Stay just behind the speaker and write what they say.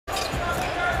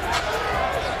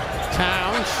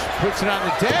Towns puts it on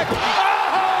the deck.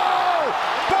 Oh!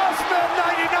 Bossman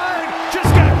 99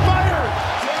 just got fired.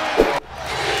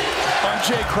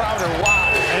 Jay Crowder,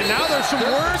 wow. And now there's some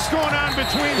words going on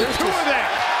between the two of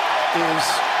them. Is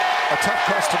a tough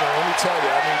customer, let me tell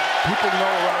you. I mean, people know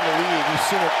around the league. We've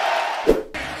seen it.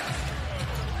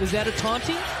 Is that a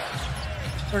taunting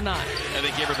or not? I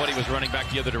think everybody was running back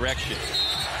the other direction.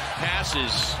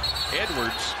 Passes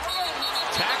Edwards,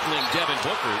 tackling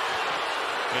Devinbu커.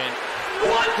 And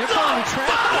they're calling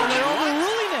travel. They're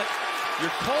overruling it.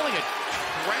 You're calling it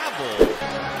travel.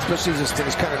 Especially as this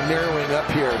thing's kind of narrowing up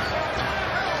here.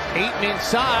 Aiton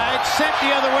inside, sent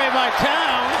the other way by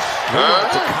Towns.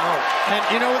 And,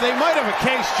 you know, they might have a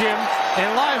case, Jim.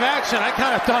 In live action, I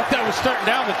kind of thought that was starting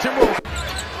down the Timberwolves.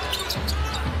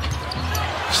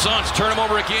 Suns turn him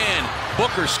over again.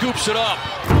 Booker scoops it up.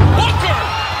 Booker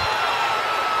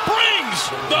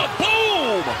brings the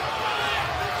boom.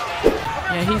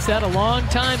 Yeah, he's had a long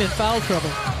time in foul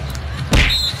trouble.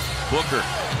 Booker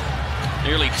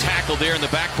nearly tackled there in the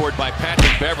backcourt by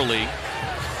패트릭베벌리.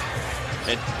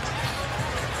 And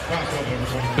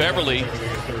Beverly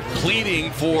pleading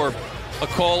for a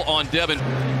call on Devin.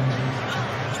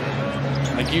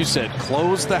 Like you said,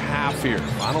 close the half here.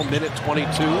 Final minute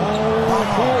 22.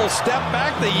 Poole step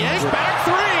back, the yank back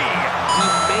three. He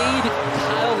made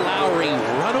Kyle Lowry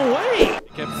run away.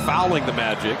 Kept fouling the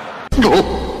Magic.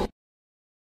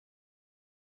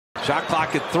 Shot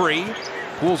clock at 3.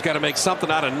 Poole's got to make something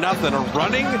out of nothing. A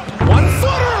running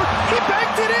one-footer. He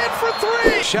backed it in for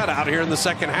 3. Shutout here in the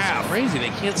second half. Crazy, they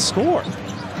can't score.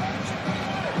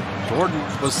 Jordan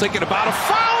was thinking about a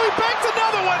foul. He banked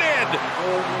another one in.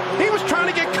 He was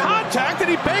trying to get contact, and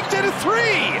he banked in a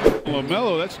 3.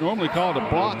 LaMelo, that's normally called a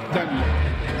block.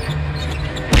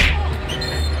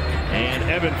 And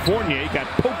Evan Fournier got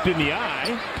poked in the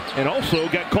eye and also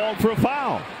got called for a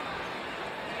foul.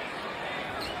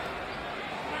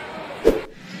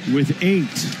 With 8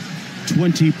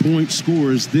 20-point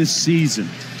scores this season,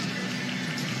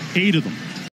 8 of them